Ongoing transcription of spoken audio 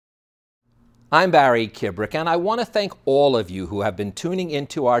I'm Barry Kibrick, and I want to thank all of you who have been tuning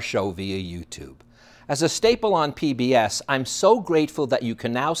into our show via YouTube. As a staple on PBS, I'm so grateful that you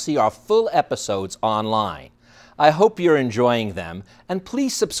can now see our full episodes online. I hope you're enjoying them, and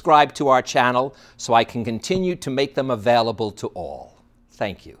please subscribe to our channel so I can continue to make them available to all.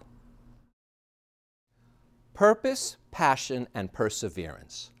 Thank you. Purpose, passion, and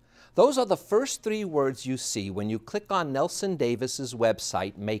perseverance. Those are the first three words you see when you click on Nelson Davis's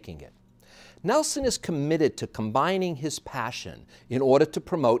website, Making It. Nelson is committed to combining his passion in order to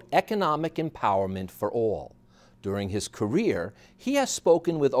promote economic empowerment for all. During his career, he has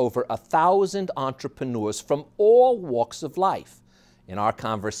spoken with over 1,000 entrepreneurs from all walks of life. In our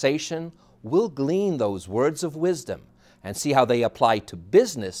conversation, we'll glean those words of wisdom and see how they apply to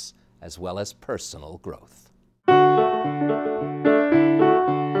business as well as personal growth.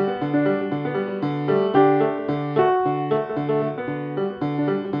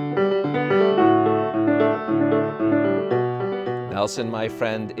 Nelson, my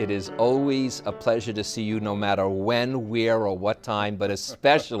friend, it is always a pleasure to see you no matter when, where, or what time, but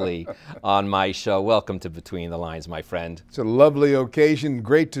especially on my show. Welcome to Between the Lines, my friend. It's a lovely occasion.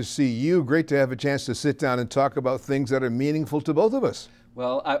 Great to see you. Great to have a chance to sit down and talk about things that are meaningful to both of us.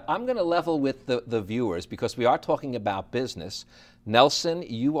 Well, I'm going to level with the viewers because we are talking about business. Nelson,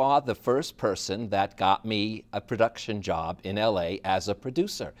 you are the first person that got me a production job in LA as a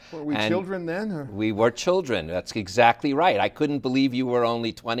producer. Were we children then? Or? We were children. That's exactly right. I couldn't believe you were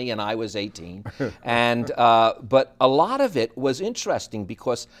only 20 and I was 18. But a lot of it was interesting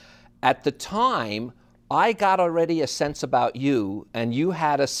because at the time, I got already a sense about you and you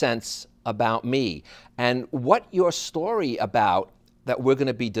had a sense about me. And what your story about that we're going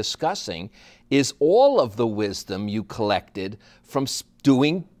to be discussing is all of the wisdom you collected from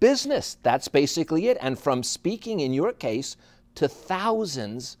doing business. That's basically it. And from speaking, in your case, to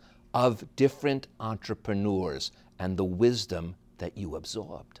thousands of different entrepreneurs and the wisdom that you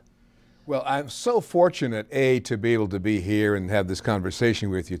absorbed. Well, I'm so fortunate, to be able to be here and have this conversation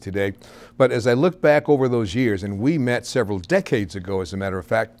with you today. But as I look back over those years, and we met several decades ago, as a matter of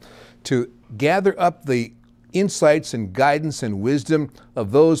fact, to gather up the insights and guidance and wisdom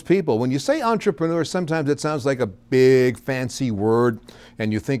of those people. When you say entrepreneur, sometimes it sounds like a big fancy word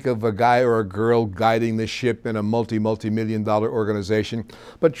and you think of a guy or a girl guiding the ship in a multi-million-dollar organization.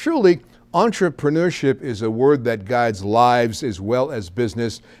 But truly, entrepreneurship is a word that guides lives as well as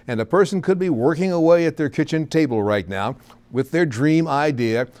business, and a person could be working away at their kitchen table right now with their dream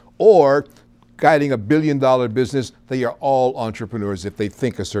idea or guiding $1 billion business. They are all entrepreneurs if they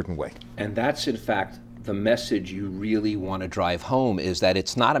think a certain way. And that's in fact the message you really want to drive home, is that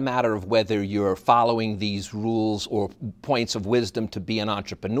it's not a matter of whether you're following these rules or points of wisdom to be an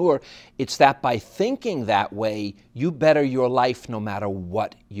entrepreneur. It's that by thinking that way, you better your life no matter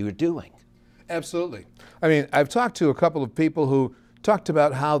what you're doing. Absolutely. I mean, I've talked to a couple of people who talked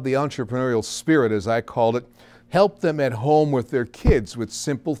about how the entrepreneurial spirit, as I called it, helped them at home with their kids with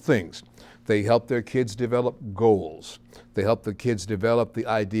simple things. They help their kids develop goals. They help the kids develop the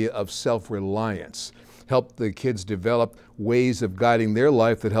idea of self-reliance. Help the kids develop ways of guiding their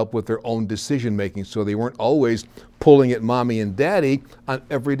life that help with their own decision making, so they weren't always pulling at mommy and daddy on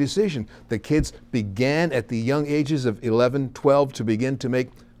every decision. The kids began at the young ages of 11, 12 to begin to make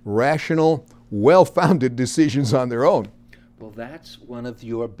rational, well-founded decisions on their own. Well, that's one of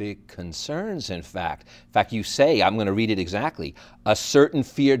your big concerns, in fact. In fact, you say, I'm going to read it exactly, a certain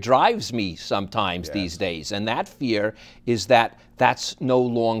fear drives me sometimes these days. And that fear is that that's no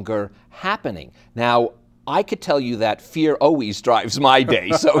longer happening. Now, I could tell you that fear always drives my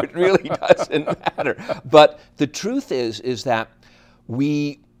day, so it really doesn't matter. But the truth is that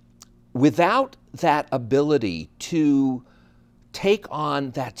without that ability to take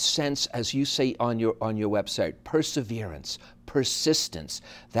on that sense, as you say on your website, perseverance, persistence,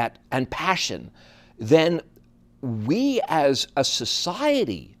 and passion, then we as a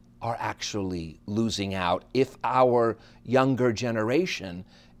society are actually losing out if our younger generation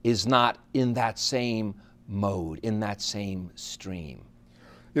is not in that same mode, in that same stream.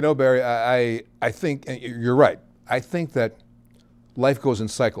 You know, Barry, I think, and you're right, I think that life goes in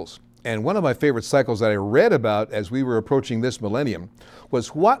cycles. And one of my favorite cycles that I read about as we were approaching this millennium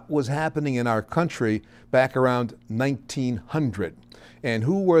was what was happening in our country back around 1900. And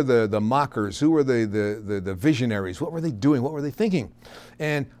who were the mockers? Who were the visionaries? What were they doing? What were they thinking?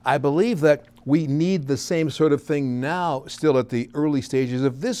 And I believe that we need the same sort of thing now, still at the early stages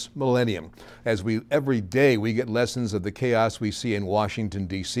of this millennium, as every day we get lessons of the chaos we see in Washington,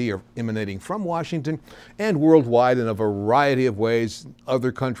 D.C., or emanating from Washington, and worldwide in a variety of ways,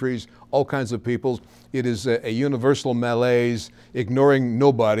 other countries, all kinds of peoples. It is a universal malaise, ignoring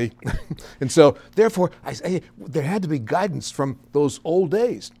nobody. And so, therefore, I say there had to be guidance from those old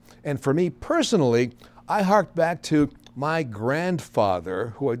days. And for me personally, I hark back to my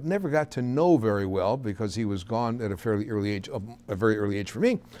grandfather, who I never got to know very well because he was gone at a fairly early age, a very early age for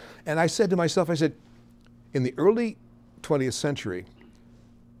me. And I said to myself, I said, in the early 20th century,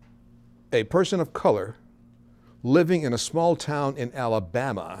 a person of color living in a small town in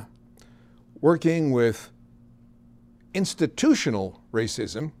Alabama, working with institutional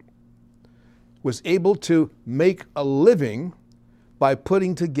racism, was able to make a living by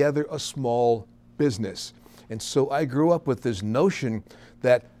putting together a small business. And so I grew up with this notion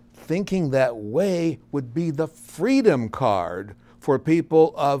that thinking that way would be the freedom card for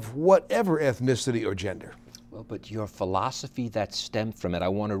people of whatever ethnicity or gender. Well, but your philosophy that stemmed from it, I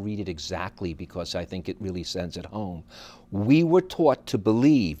want to read it exactly because I think it really sends it home. We were taught to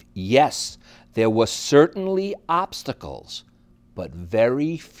believe, yes, there were certainly obstacles, but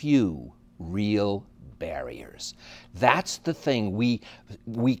very few real barriers. That's the thing.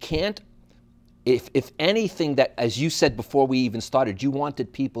 We can't. If anything that, as you said before we even started, you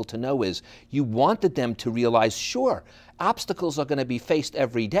wanted people to know is, you wanted them to realize, sure, obstacles are going to be faced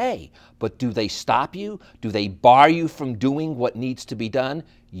every day, but do they stop you? Do they bar you from doing what needs to be done?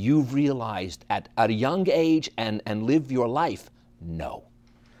 You've realized at a young age and live your life, no.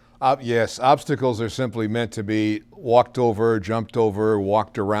 Yes, obstacles are simply meant to be walked over, jumped over,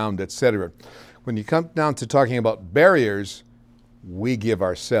 walked around, etc. When you come down to talking about barriers, we give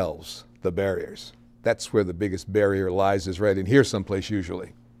ourselves the barriers. That's where the biggest barrier lies, is right in here someplace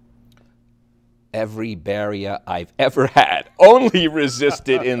usually. Every barrier I've ever had only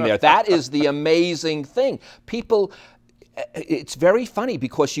resisted in there. That is the amazing thing. People, it's very funny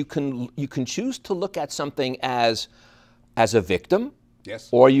because you can choose to look at something as a victim. Yes.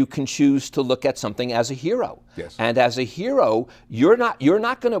 Or you can choose to look at something as a hero. Yes. And as a hero, you're not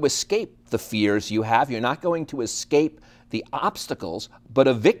going to escape the fears you have. You're not going to escape the obstacles, but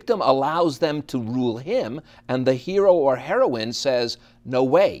a victim allows them to rule him, and the hero or heroine says, no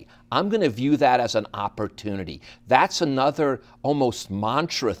way, I'm going to view that as an opportunity. That's another almost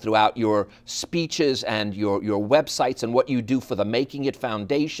mantra throughout your speeches and your websites, and what you do for the Making It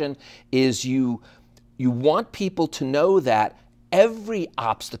Foundation is you want people to know that every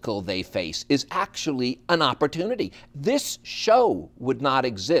obstacle they face is actually an opportunity. This show would not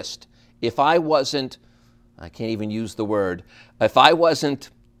exist if I wasn't, I can't even use the word, if I wasn't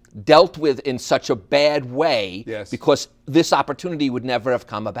dealt with in such a bad way, yes, because this opportunity would never have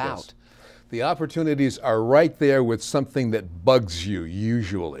come about. Yes. The opportunities are right there with something that bugs you,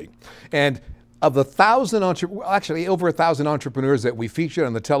 usually. And of the actually over 1,000 entrepreneurs that we featured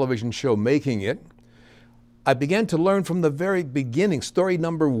on the television show Making It, I began to learn from the very beginning, story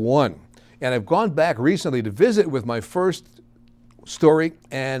number one. And I've gone back recently to visit with my first story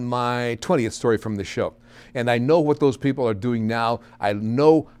and my 20th story from the show. And I know what those people are doing now. I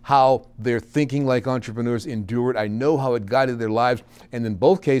know how their thinking like entrepreneurs endured. I know how it guided their lives, and in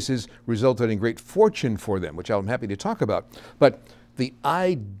both cases resulted in great fortune for them, which I'm happy to talk about. But the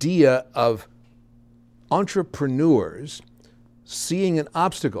idea of entrepreneurs seeing an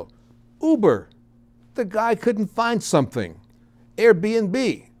obstacle. Uber, the guy couldn't find something.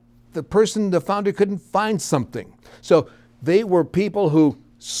 Airbnb, the founder couldn't find something. So they were people who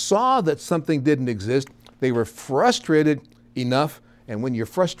saw that something didn't exist. They were frustrated enough, and when your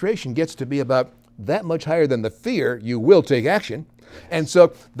frustration gets to be about that much higher than the fear, you will take action. And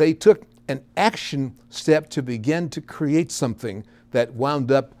so they took an action step to begin to create something that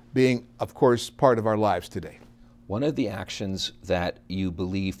wound up being, of course, part of our lives today. One of the actions that you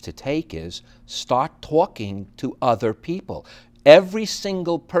believe to take is start talking to other people. Every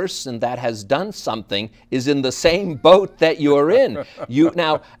single person that has done something is in the same boat that you're in.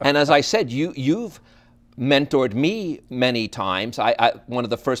 And as I said, you've mentored me many times. One of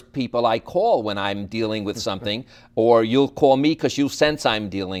the first people I call when I'm dealing with something, or you'll call me because you sense I'm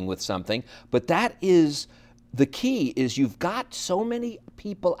dealing with something. But that is the key, is you've got so many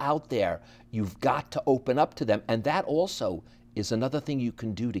people out there, you've got to open up to them. And that also is another thing you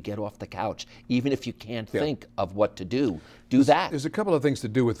can do to get off the couch. Even if you can't think of what to do, that. There's a couple of things to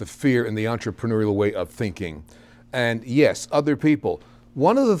do with the fear and the entrepreneurial way of thinking. And yes, other people.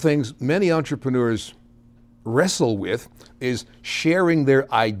 One of the things many entrepreneurs wrestle with is sharing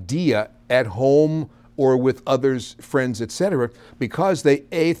their idea at home or with others, friends, etc., because they,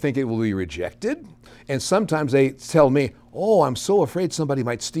 A, think it will be rejected, and sometimes they tell me, oh, I'm so afraid somebody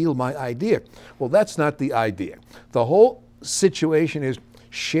might steal my idea. Well, that's not the idea. The whole situation is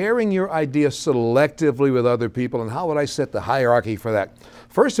sharing your idea selectively with other people. And how would I set the hierarchy for that?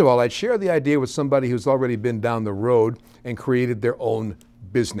 First of all, I'd share the idea with somebody who's already been down the road and created their own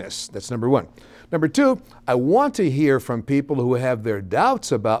business. That's number one. Number two, I want to hear from people who have their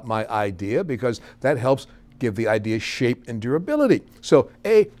doubts about my idea, because that helps give the idea shape and durability. So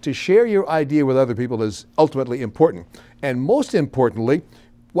A, to share your idea with other people is ultimately important. And most importantly,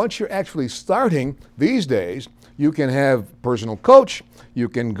 once you're actually starting these days, you can have personal coach, you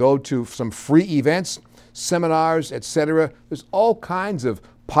can go to some free events, seminars, etc. There's all kinds of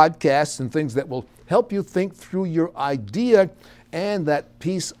podcasts and things that will help you think through your idea, and that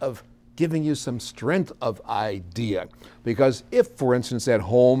piece of giving you some strength of idea. Because if, for instance, at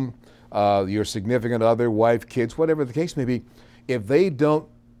home, your significant other, wife, kids, whatever the case may be, if they don't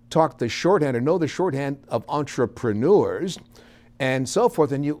talk the shorthand or know the shorthand of entrepreneurs and so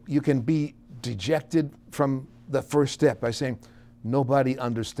forth, then you can be dejected from the first step by saying, nobody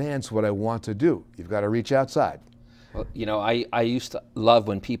understands what I want to do. You've got to reach outside. Well, you know, I used to love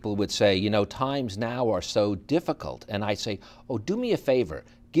when people would say, you know, times now are so difficult. And I say, oh, do me a favor.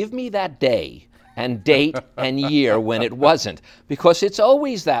 Give me that day and date and year when it wasn't, because it's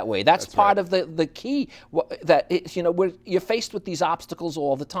always that way. That's part right. of the key. That it's, you know, you're faced with these obstacles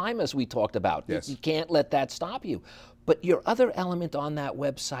all the time, as we talked about. Yes. You can't let that stop you. But your other element on that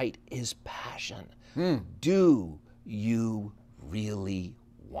website is passion. Do you really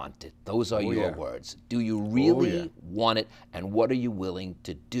want it? Those are your words. Do you really want it, and what are you willing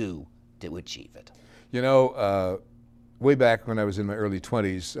to do to achieve it? You know, way back when I was in my early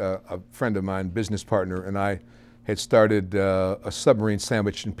 20s, a friend of mine, business partner, and I had started a submarine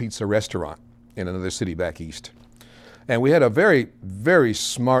sandwich and pizza restaurant in another city back east. And we had a very, very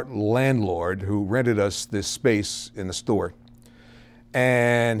smart landlord who rented us this space in the store.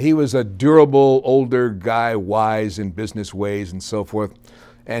 And he was a durable, older guy, wise in business ways and so forth.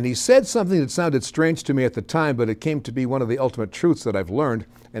 And he said something that sounded strange to me at the time, but it came to be one of the ultimate truths that I've learned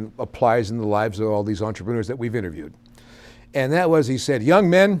and applies in the lives of all these entrepreneurs that we've interviewed. And that was, he said, young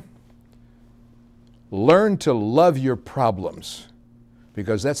men, learn to love your problems,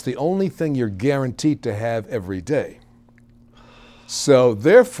 because that's the only thing you're guaranteed to have every day. So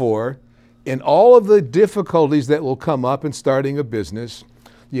therefore, in all of the difficulties that will come up in starting a business,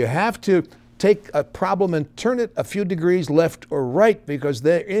 you have to take a problem and turn it a few degrees left or right, because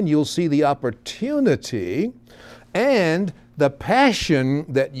therein you'll see the opportunity, and the passion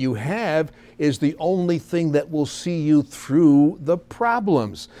that you have is the only thing that will see you through the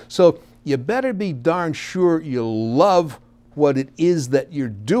problems. So you better be darn sure you love what it is that you're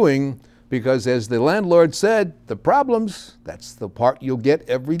doing, because as the landlord said, the problems, that's the part you'll get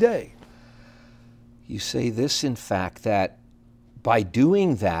every day. You say this, in fact, that by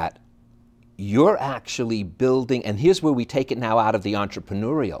doing that, you're actually building, and here's where we take it now out of the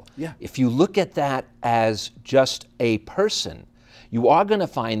entrepreneurial. Yeah. If you look at that as just a person, you are going to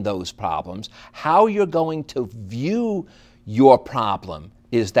find those problems. How you're going to view your problem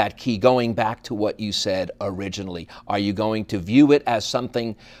is that key, going back to what you said originally. Are you going to view it as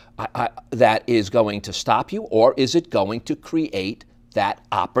something that is going to stop you, or is it going to create that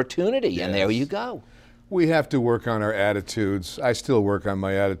opportunity? Yes. And there you go. We have to work on our attitudes. I still work on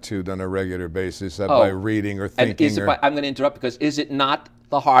my attitude on a regular basis by reading or thinking. And I'm going to interrupt, because is it not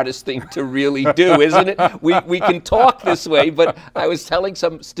the hardest thing to really do, isn't it? We can talk this way, but I was telling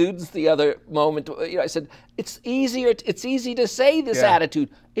some students the other moment, you know, I said, it's easy to say this attitude.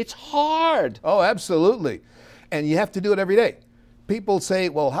 It's hard. Oh, absolutely. And you have to do it every day. People say,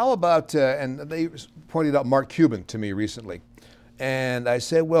 well, how about, and they pointed out Mark Cuban to me recently. And I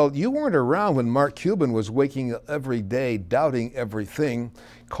said, well, you weren't around when Mark Cuban was waking up every day, doubting everything,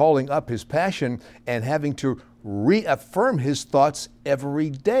 calling up his passion, and having to reaffirm his thoughts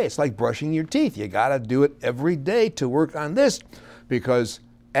every day. It's like brushing your teeth. You got to do it every day to work on this, because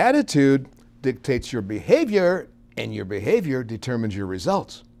attitude dictates your behavior, and your behavior determines your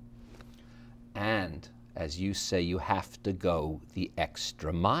results. And as you say, you have to go the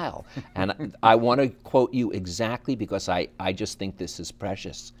extra mile. And I want to quote you exactly, because I just think this is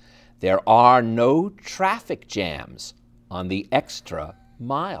precious. There are no traffic jams on the extra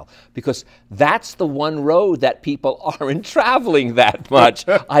mile, because that's the one road that people aren't traveling that much.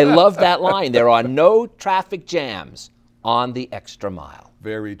 I love that line. There are no traffic jams on the extra mile.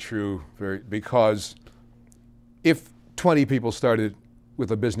 Very true. Because if 20 people started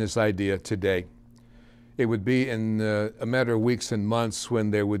with a business idea today, it would be in a matter of weeks and months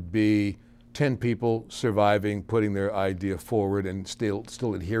when there would be 10 people surviving, putting their idea forward and still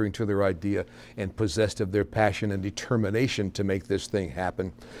adhering to their idea and possessed of their passion and determination to make this thing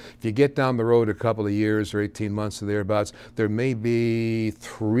happen. If you get down the road a couple of years or 18 months or thereabouts, there may be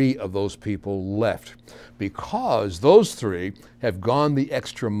 3 of those people left, because those 3 have gone the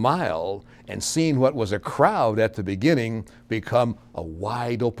extra mile and seen what was a crowd at the beginning become a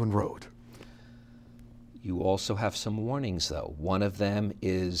wide open road. You also have some warnings, though. One of them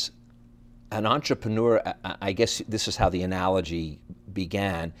is an entrepreneur, I guess this is how the analogy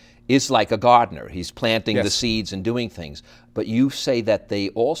began, is like a gardener. He's planting the seeds and doing things. But you say that they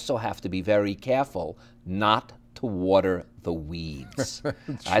also have to be very careful not to water the weeds.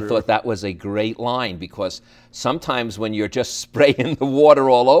 I thought that was a great line, because sometimes when you're just spraying the water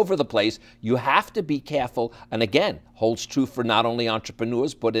all over the place, you have to be careful, and again, holds true for not only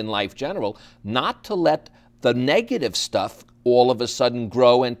entrepreneurs but in life general, not to let the negative stuff all of a sudden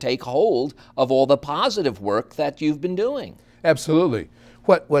grow and take hold of all the positive work that you've been doing. Absolutely.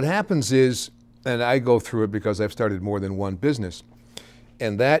 What happens is, and I go through it because I've started more than one business,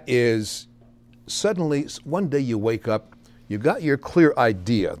 and that is suddenly one day you wake up, you got your clear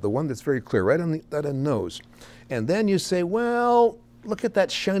idea, the one that's very clear, right on the nose, and then you say, well, look at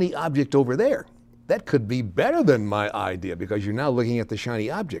that shiny object over there. That could be better than my idea, because you're now looking at the shiny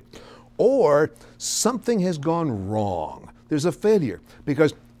object. Or something has gone wrong. There's a failure,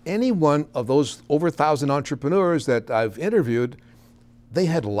 because any one of those over 1,000 entrepreneurs that I've interviewed, they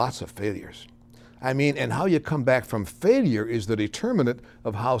had lots of failures. I mean, and how you come back from failure is the determinant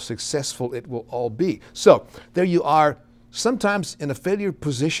of how successful it will all be. So there you are, sometimes in a failure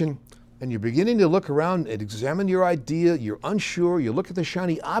position, and you're beginning to look around and examine your idea, you're unsure, you look at the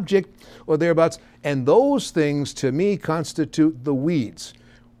shiny object or thereabouts, and those things to me constitute the weeds.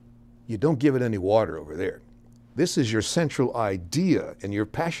 You don't give it any water over there. This is your central idea and your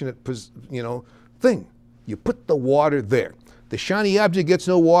passionate, thing. You put the water there. The shiny object gets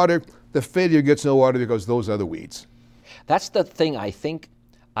no water, the failure gets no water, because those are the weeds. That's the thing I think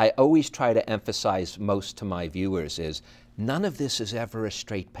I always try to emphasize most to my viewers is, none of this is ever a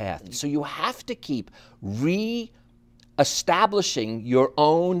straight path. So you have to keep re-establishing your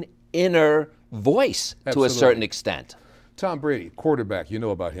own inner voice to a certain extent. Tom Brady, quarterback, you know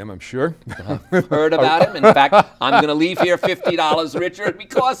about him, I'm sure. I've heard about him. In fact, I'm going to leave here $50 richer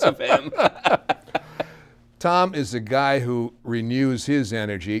because of him. Tom is a guy who renews his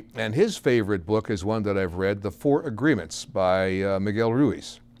energy, and his favorite book is one that I've read, The 4 Agreements by Miguel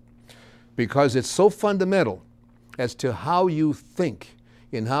Ruiz, because it's so fundamental as to how you think,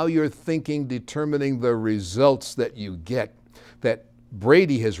 and how your thinking determining the results that you get, that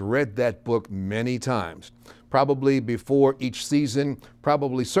Brady has read that book many times, probably before each season,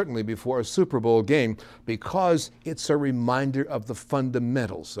 certainly before a Super Bowl game, because it's a reminder of the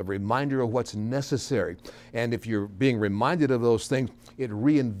fundamentals, a reminder of what's necessary. And if you're being reminded of those things, it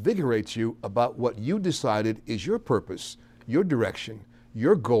reinvigorates you about what you decided is your purpose, your direction,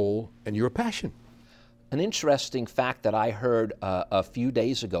 your goal, and your passion. An interesting fact that I heard a few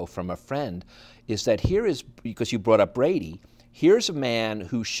days ago from a friend is that here is, because you brought up Brady, here's a man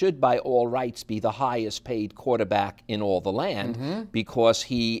who should by all rights be the highest paid quarterback in all the land, because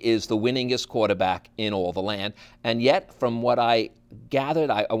he is the winningest quarterback in all the land. And yet, from what I gathered,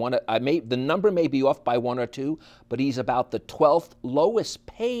 the number may be off by 1 or 2, but he's about the 12th lowest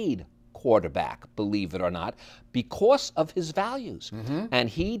paid quarterback, believe it or not, because of his values. And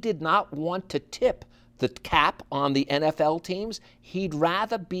he did not want to tip the cap on the NFL teams. He'd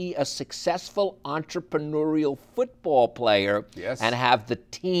rather be a successful entrepreneurial football player and have the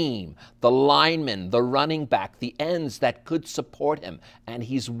team, the linemen, the running back, the ends that could support him. And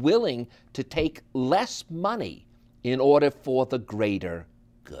he's willing to take less money in order for the greater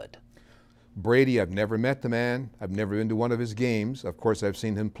good. Brady, I've never met the man. I've never been to one of his games. Of course, I've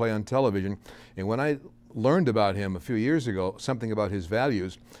seen him play on television. And when I learned about him a few years ago, something about his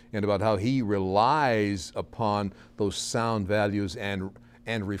values and about how he relies upon those sound values and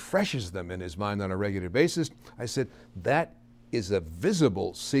refreshes them in his mind on a regular basis, I said, that is a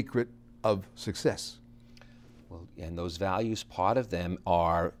visible secret of success. Well, and those values, part of them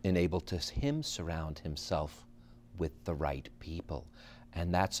are enabled to him surround himself with the right people.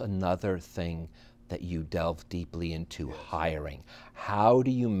 And that's another thing that you delve deeply into, hiring. How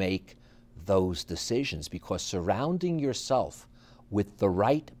do you make those decisions? Because surrounding yourself with the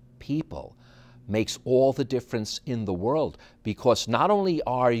right people makes all the difference in the world, because not only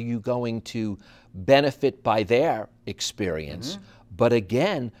are you going to benefit by their experience, but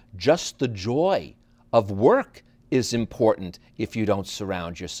again, just the joy of work is important if you don't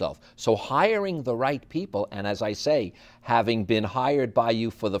surround yourself. So hiring the right people, and as I say, having been hired by you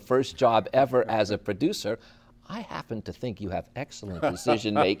for the first job ever as a producer, I happen to think you have excellent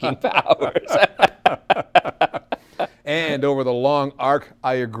decision-making powers. And over the long arc,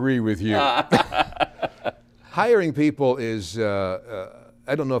 I agree with you. Hiring people is,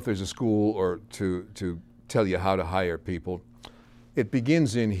 I don't know if there's a school or to tell you how to hire people. It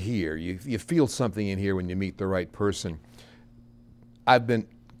begins in here. You feel something in here when you meet the right person. I've been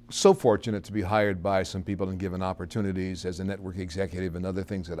so fortunate to be hired by some people and given opportunities as a network executive and other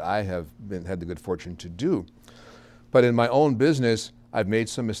things that I have had the good fortune to do. But in my own business, I've made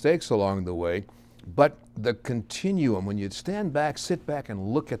some mistakes along the way. But the continuum, when you stand back, sit back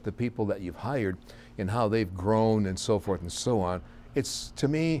and look at the people that you've hired and how they've grown and so forth and so on, to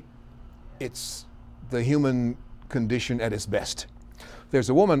me, it's the human condition at its best. There's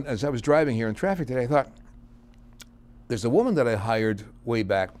a woman, as I was driving here in traffic today, I thought, there's a woman that I hired way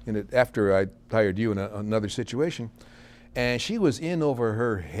back after I hired you in another situation, and she was in over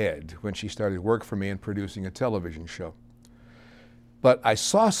her head when she started work for me and producing a television show. But I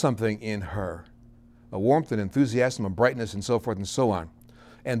saw something in her, a warmth and enthusiasm and brightness and so forth and so on.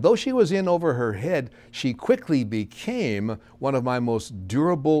 And though she was in over her head, she quickly became one of my most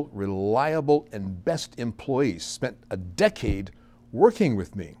durable, reliable, and best employees. Spent a decade working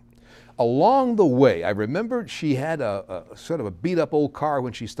with me. Along the way, I remember she had a sort of a beat-up old car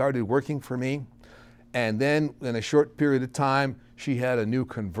when she started working for me. And then in a short period of time, she had a new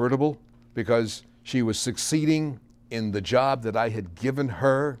convertible because she was succeeding in the job that I had given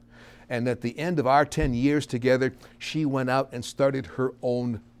her. And at the end of our 10 years together, she went out and started her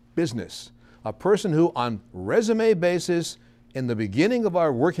own business. A person who, on resume basis, in the beginning of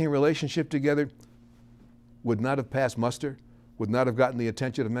our working relationship together, would not have passed muster, would not have gotten the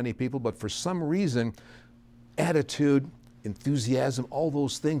attention of many people, but for some reason, attitude, enthusiasm, all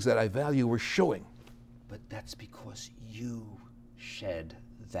those things that I value were showing. But that's because you shed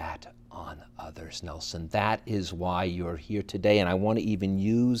that on others, Nelson. That is why you're here today. And I want to even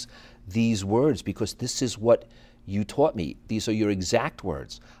use these words because this is what you taught me. These are your exact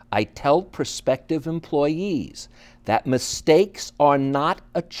words. I tell prospective employees that mistakes are not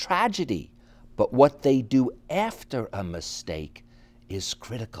a tragedy, but what they do after a mistake is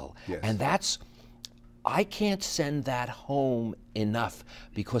critical. Yes. And I can't send that home enough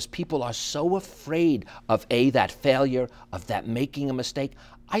because people are so afraid of that failure, of that making a mistake.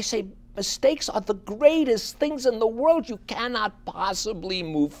 I say mistakes are the greatest things in the world. You cannot possibly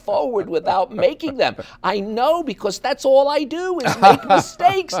move forward without making them. I know because that's all I do is make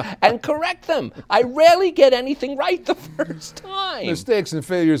mistakes and correct them. I rarely get anything right the first time. Mistakes and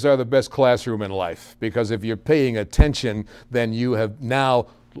failures are the best classroom in life because if you're paying attention, then you have now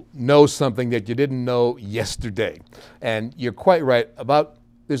know something that you didn't know yesterday. And you're quite right about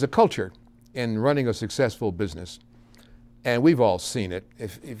there's a culture in running a successful business. And we've all seen it.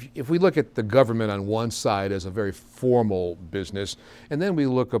 If we look at the government on one side as a very formal business, and then we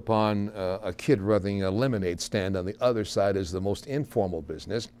look upon a kid running a lemonade stand on the other side as the most informal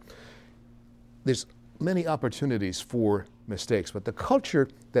business, there's many opportunities for mistakes. But the culture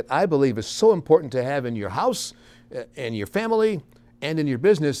that I believe is so important to have in your house, in your family, and in your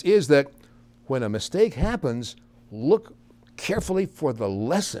business is that when a mistake happens, look carefully for the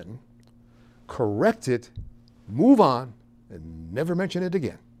lesson, correct it, move on, and never mention it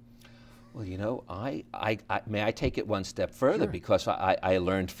again. Well, you know, may I take it one step further? Sure. Because I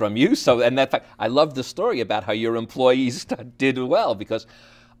learned from you. So, and that fact, I love the story about how your employees did well because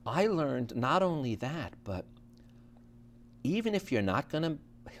I learned not only that, but even if you're not going to,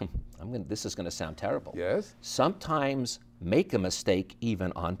 this is going to sound terrible. Yes. Sometimes make a mistake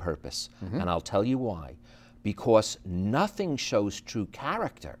even on purpose. And I'll tell you why. Because nothing shows true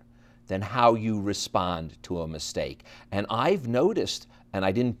character than how you respond to a mistake. And I've noticed, and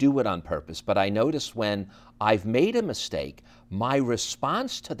I didn't do it on purpose, but I noticed when I've made a mistake, my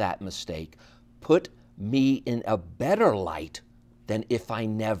response to that mistake put me in a better light than if I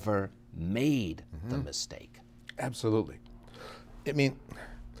never made the mistake. Absolutely. I mean,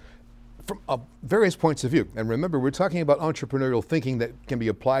 from various points of view. And remember, we're talking about entrepreneurial thinking that can be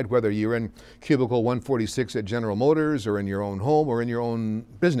applied whether you're in cubicle 146 at General Motors or in your own home or in your own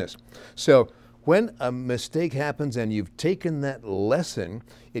business. So when a mistake happens and you've taken that lesson,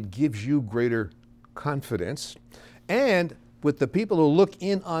 it gives you greater confidence. And with the people who look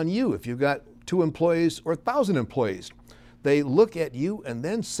in on you, if you've got 2 employees or 1,000 employees, they look at you and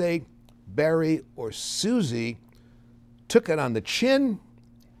then say, Barry or Susie took it on the chin.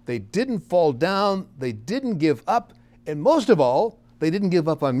 They didn't fall down, they didn't give up, and most of all, they didn't give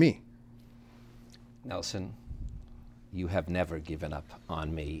up on me. Nelson, You have never given up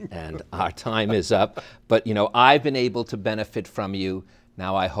on me, and our time is up. But, you know, I've been able to benefit from you.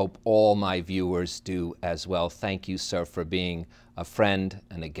 Now I hope all my viewers do as well. Thank you, sir, for being a friend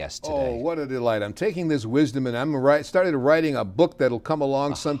and a guest today. Oh, what a delight. I'm taking this wisdom and I'm started writing a book that'll come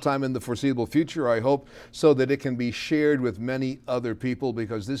along sometime in the foreseeable future, I hope, so that it can be shared with many other people,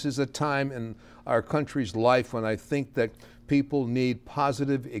 because this is a time in our country's life when I think that people need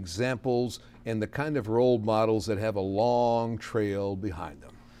positive examples and the kind of role models that have a long trail behind them.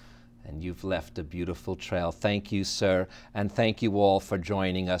 And you've left a beautiful trail. Thank you, sir, and thank you all for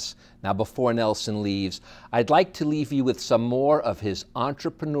joining us. Now, before Nelson leaves, I'd like to leave you with some more of his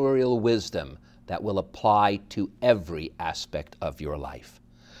entrepreneurial wisdom that will apply to every aspect of your life.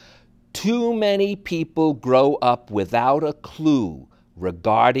 Too many people grow up without a clue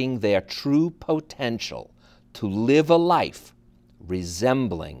regarding their true potential to live a life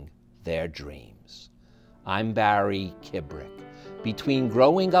resembling their dreams. I'm Barry Kibrick. Between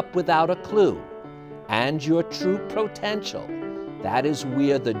growing up without a clue and your true potential, that is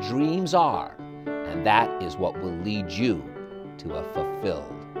where the dreams are, and that is what will lead you to a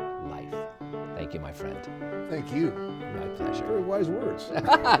fulfilled life. Thank you, my friend. Thank you. My pleasure. Very wise words.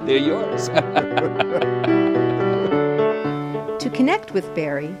 They're yours. To connect with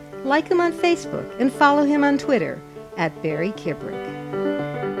Barry, like him on Facebook and follow him on Twitter at Barry Kibrick.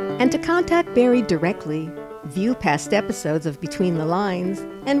 And to contact Barry directly, view past episodes of Between the Lines,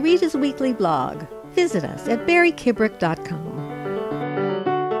 and read his weekly blog, visit us at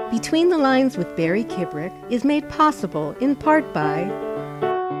barrykibrick.com. Between the Lines with Barry Kibrick is made possible in part by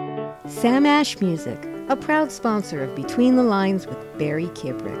Sam Ash Music, a proud sponsor of Between the Lines with Barry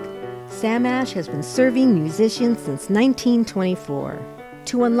Kibrick. Sam Ash has been serving musicians since 1924.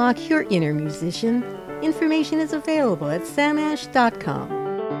 To unlock your inner musician, information is available at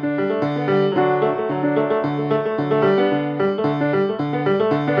samash.com.